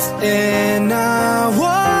eyes, and all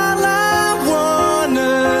I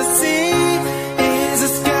wanna see is a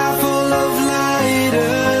sky full of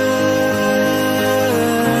lighters,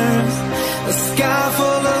 a sky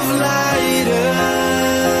full of lighters.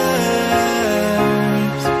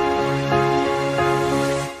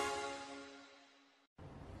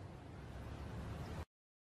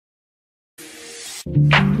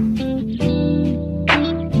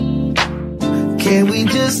 Can we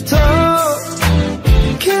just talk?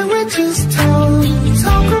 Can we just talk?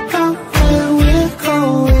 Talk about where we're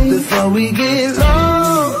going before we get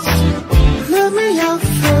lost. Let me out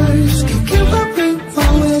first. Can give a ring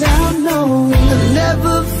without knowing. I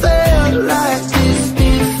never felt like this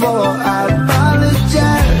before. I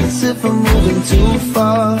apologize if I'm moving too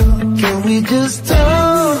far. Can we just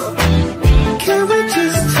talk? Can we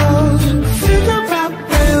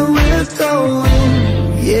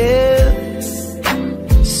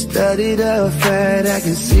a fact, I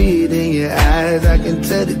can see it in your eyes. I can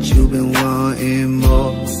tell that you've been wanting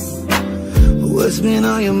more. What's been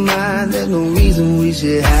on your mind? There's no reason we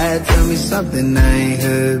should hide. Tell me something I ain't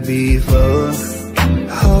heard before.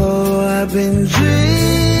 Oh, I've been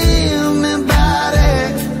dreaming about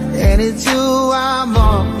it, and it's you I'm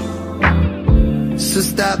on. So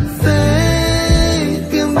stop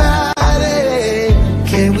thinking about it.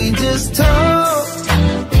 Can we just talk?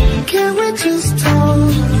 Can we just talk?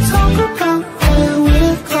 Talk about where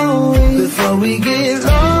we're going before we get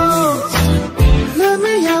lost. Let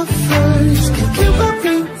me out first. Can keep up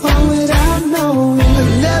on without knowing. I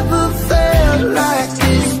never felt like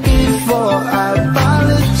this before. I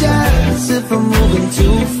apologize if I'm moving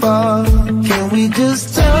too far. Can we just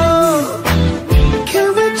talk? Can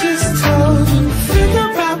we just talk?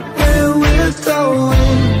 Figure out where we're going.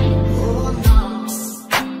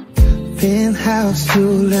 Penthouse, you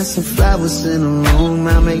left some flowers in the room.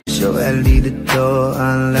 I'll make sure I leave the door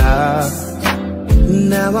unlocked.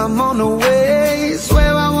 Now I'm on the way,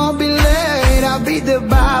 swear I won't be late. I'll be there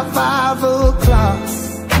by 5 o'clock.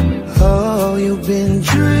 Oh, you've been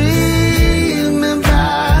dreaming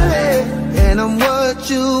about it, and I'm what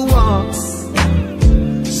you want.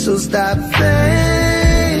 So stop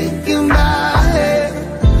thinking about it.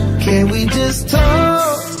 Can we just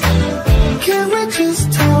talk? Can we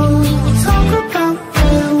just talk? Talk about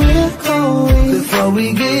where we're going before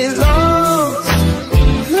we get lost.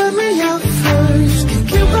 Let me out first. Can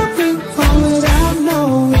keep up on without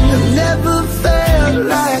knowing. I never felt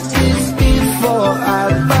like this before. I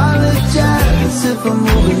apologize if I'm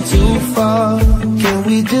moving too far. Can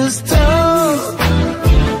we just talk?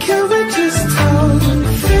 Can we just talk?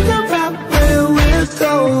 Figure out where we're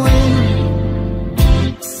going.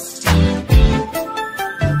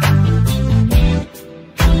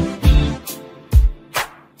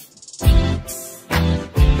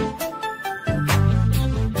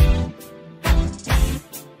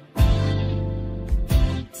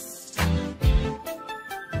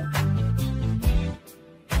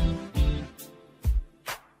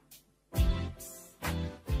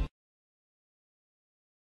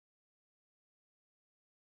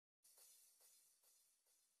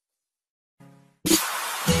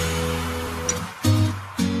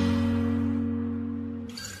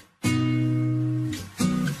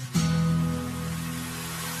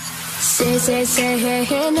 Say, hey,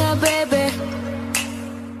 hey, now, baby.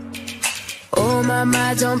 Oh,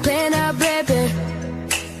 mama, don't play now, baby.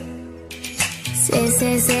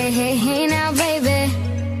 Say, hey, hey, now, baby.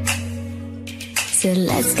 So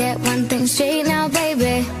let's get one thing straight now,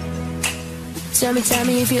 baby. Tell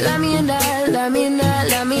me if you love me or not, love me or not,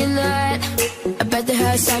 love me or not. I bet the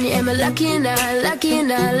house on you, am I lucky or not, lucky or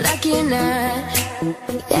not, lucky or not? You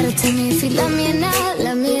gotta tell me if you love me or not,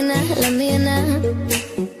 love me or not, love me or not.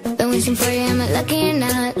 Been wishing for you, am I lucky or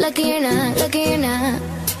not, lucky or not, lucky or not?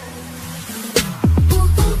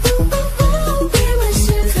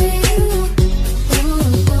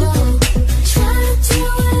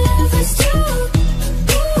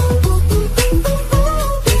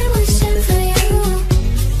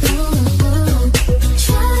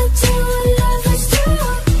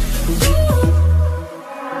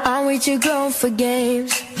 Too grown for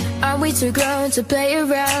games? Are we too grown to play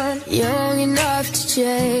around? Young enough to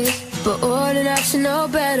chase, but old enough to know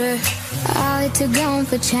better. Are we too grown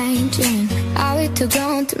for changing? Are we too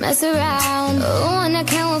grown to mess around? Oh, and I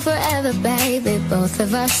can't wait forever, baby. Both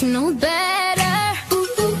of us know better.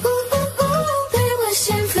 Been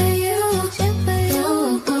wishing for you.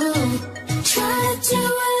 Try to do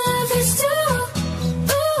what lovers do.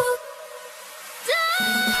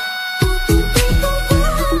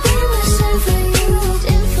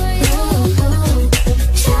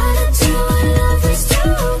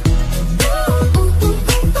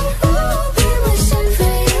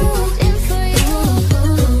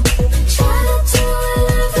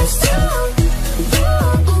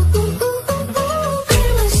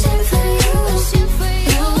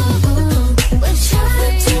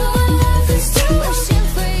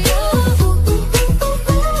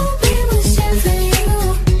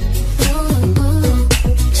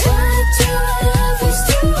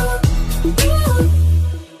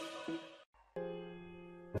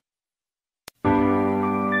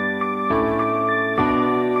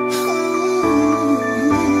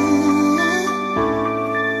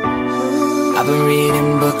 I've been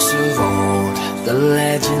reading books of old, the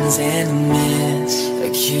legends and the myths,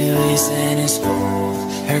 Achilles and his gold,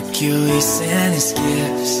 Hercules and his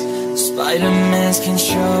gifts, Spider-Man's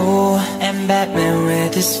control, and Batman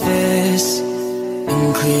with his fists.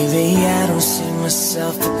 And clearly I don't see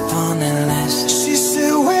myself upon that list. She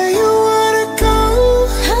said, where you wanna go?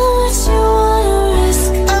 How much you want?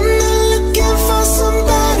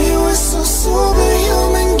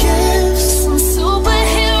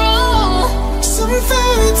 some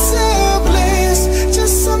fairy tale bliss,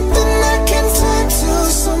 just something I can turn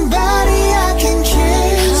to, somebody I can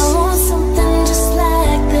kiss. I want something just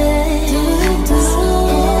like this.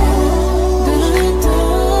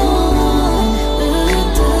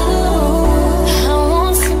 I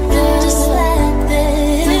want something just like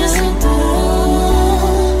this.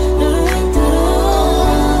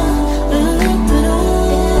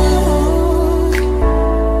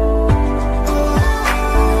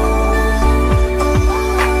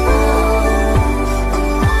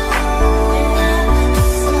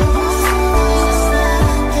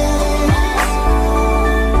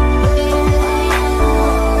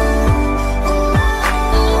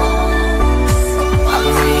 I've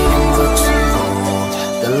been reading books of old,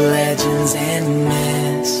 the legends and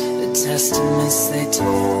myths, the testaments they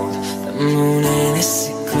told, the moon and its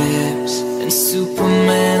eclipse, and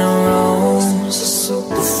Superman arose a soup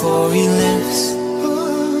before he lives.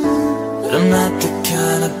 But I'm not the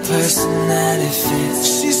kind of person that it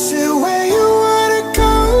fits. She said, where you wanna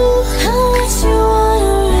go? How much you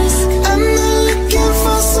wanna risk? I'm not looking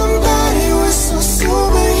for somebody with some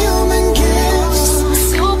superhuman gifts,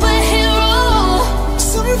 Superhero.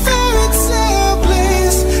 some fairy tale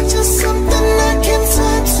bliss, just something I can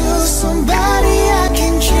turn to, somebody I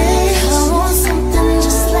can kiss. I want something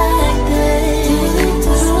just like this.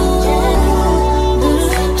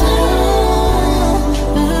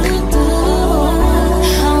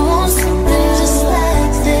 I want something just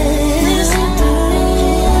like this.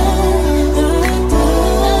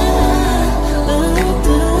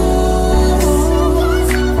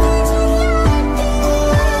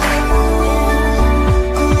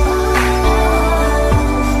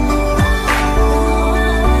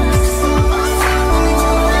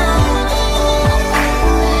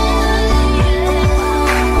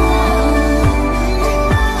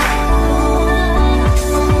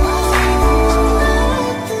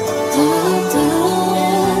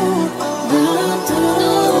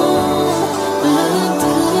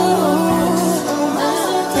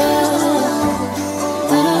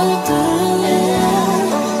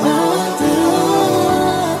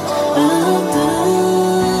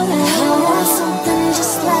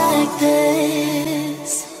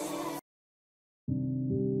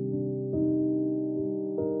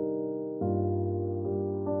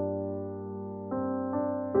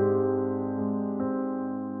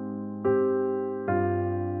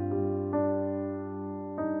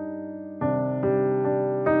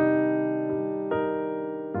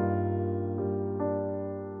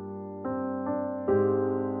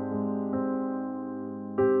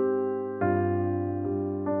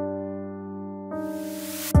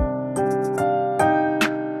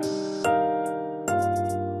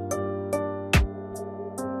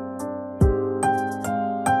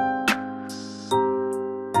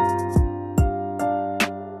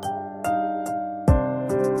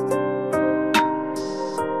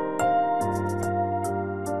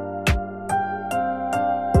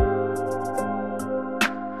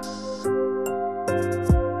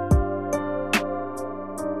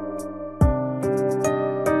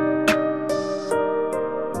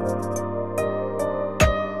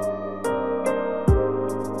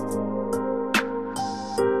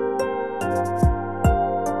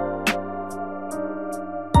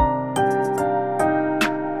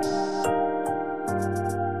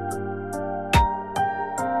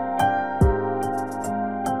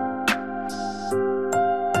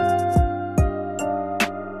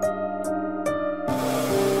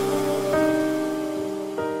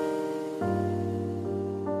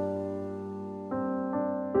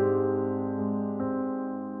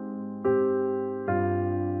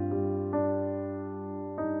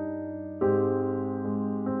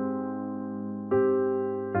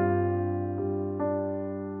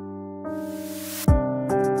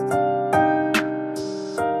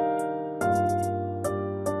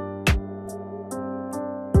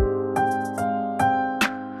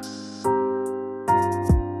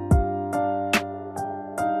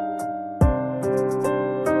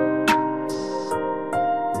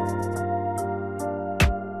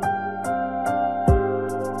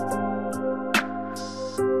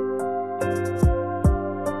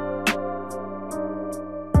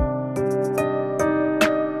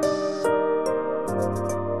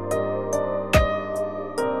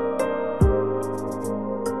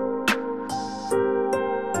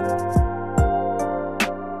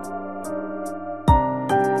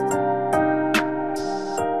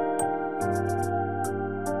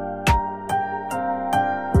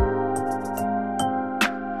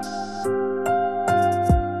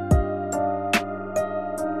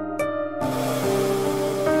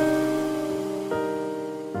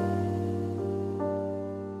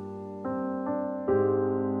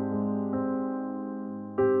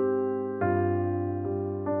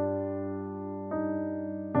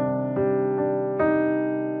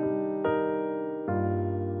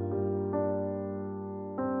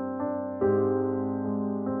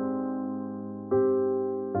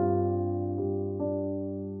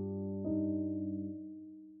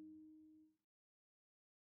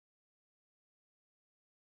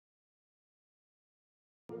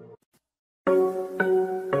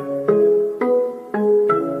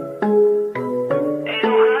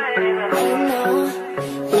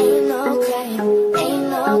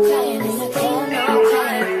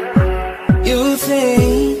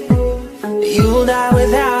 die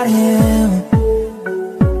without him.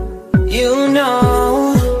 You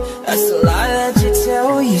know, that's a lie that you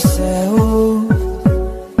tell yourself.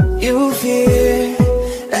 You fear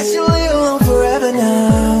that you'll live on forever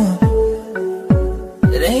now.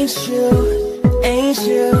 It ain't true, ain't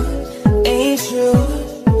true, ain't true,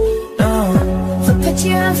 no. So put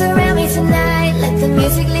your arms around me tonight. Let the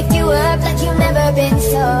music lift you up like you've never been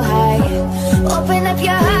so high. Open up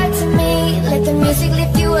your heart to me. Let the music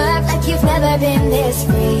lift you up like you've never been this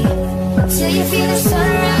free. Till you feel the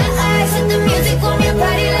sunrise. Let the music warm your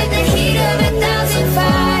body like the heat of 1,000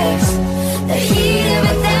 fires. The heat of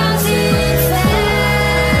 1,000 fires.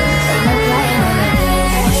 Ain't no crying in the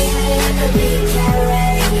day. The beat can't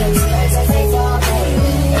rain. Your tears as they fall,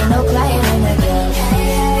 baby. Ain't no crying in the day.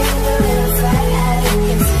 The little fire.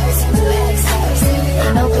 Your tears into ecstasy.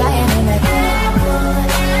 Ain't no crying in the day.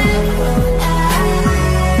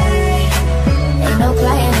 Ain't no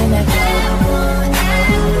crying in the day.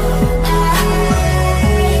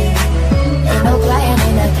 Ain't no crying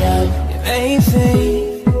in the day. You may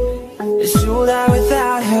think that you'll die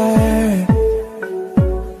without her,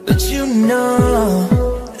 but you know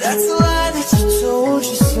that's a lie that you told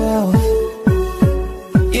yourself.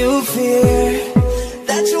 You fear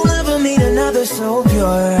that you'll never meet another so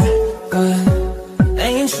pure, but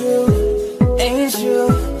ain't true, ain't true,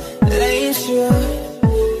 it ain't true,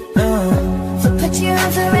 no. So put your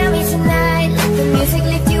arms around me tonight. Let the music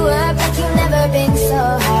lift you up like you've never been so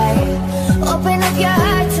high. Open up your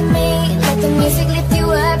heart to me. Let the music lift you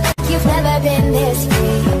up like you've never been this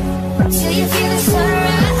free. Till you feel the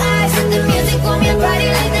sunrise. Let the music warm your body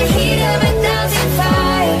like the heat of 1,000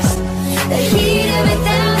 fires. The heat of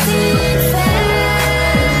 1,000 fires.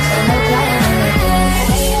 Ain't no crying in the day.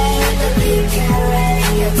 The beat can't rain.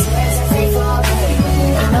 Your tears as they fall, baby.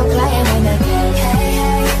 Ain't no crying in the day.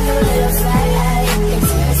 The little fire. Your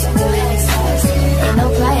tears into ecstasy. Ain't no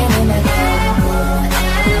crying in the day.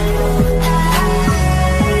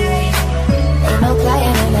 Ain't no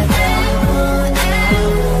crying in the day.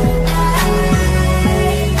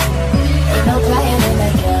 Ain't no crying in the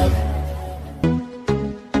day.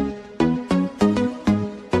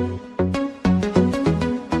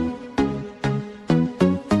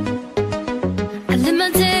 I live my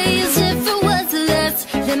day as if it was the last.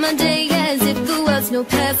 Live my day as if there was no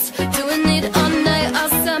past. Doing it all night, all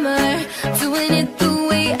summer. Doing it the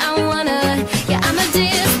way I wanna. Yeah, I'ma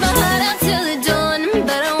dance my heart out till the dawn,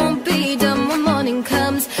 but I won't be done when morning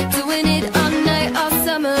comes. Doing it all night, all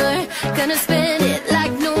summer. Gonna spend it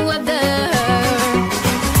like no other.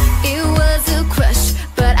 It was a crush,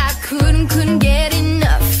 but I couldn't get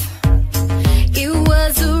enough. It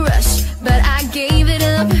was a rush, but I gave it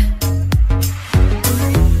up.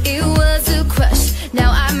 It was a crush. Now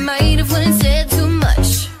I might have went and said too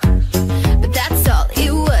much, but that's all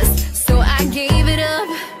it was, so I gave it up.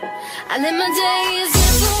 I live my day as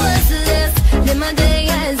if it was the last. Live my day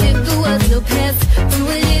as if there was no past.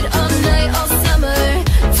 Doing it all night, all summer.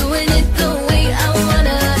 Doing it the way I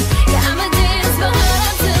wanna. Yeah, I'ma dance my heart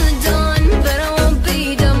out till the dawn, but I won't be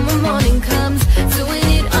done when morning comes. Doing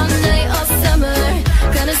it all night, all summer.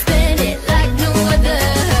 Gonna spend it like no other.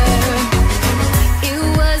 It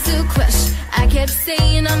was a crush. I kept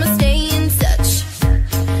saying I'ma stay in touch,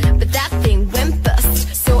 but that thing went bust,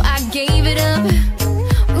 so I gave it up.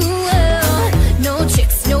 Ooh, well, no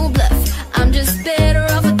tricks, no bluff. I'm just better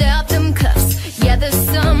off without them cuffs. Yeah, the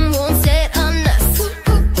sun won't set on us.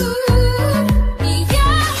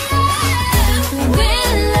 Yeah.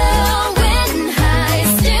 When low, when high,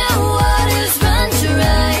 still waters run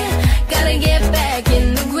dry. Gotta get back in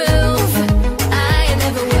the groove. I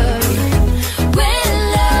never worry. When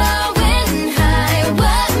low, when high,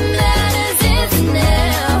 what matters is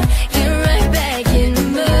now. Get right back in the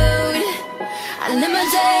mood. I live my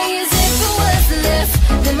day as if it was the last.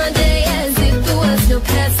 Live my day as if there was no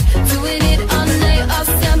past. Doing it all night, all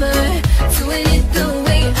summer. Doing it the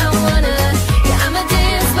way I wanna.